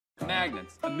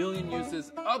Magnets, a million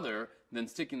uses other than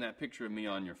sticking that picture of me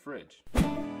on your fridge.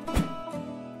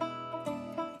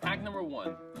 Hack number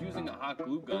 1, using a hot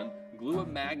glue gun, glue a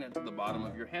magnet to the bottom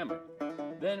of your hammer.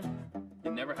 Then,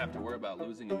 you never have to worry about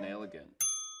losing a nail again.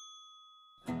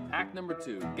 Hack number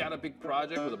 2, got a big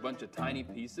project with a bunch of tiny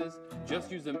pieces? Just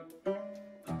use them.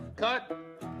 Cut!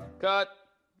 Cut!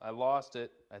 I lost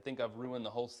it. I think I've ruined the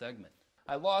whole segment.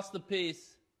 I lost the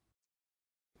piece.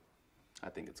 I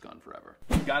think it's gone forever.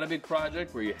 Got a big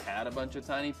project where you had a bunch of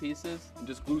tiny pieces? And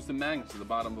just glue some magnets to the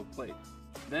bottom of a plate.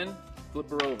 Then, flip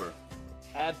her over.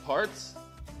 Add parts.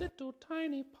 Little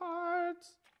tiny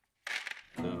parts.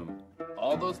 Boom.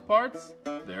 All those parts,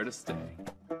 there to stay.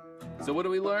 So what do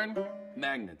we learn?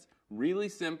 Magnets. Really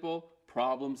simple,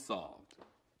 problem solved.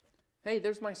 Hey,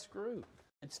 there's my screw.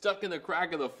 It's stuck in the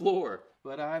crack of the floor,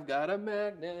 but I've got a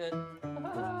magnet.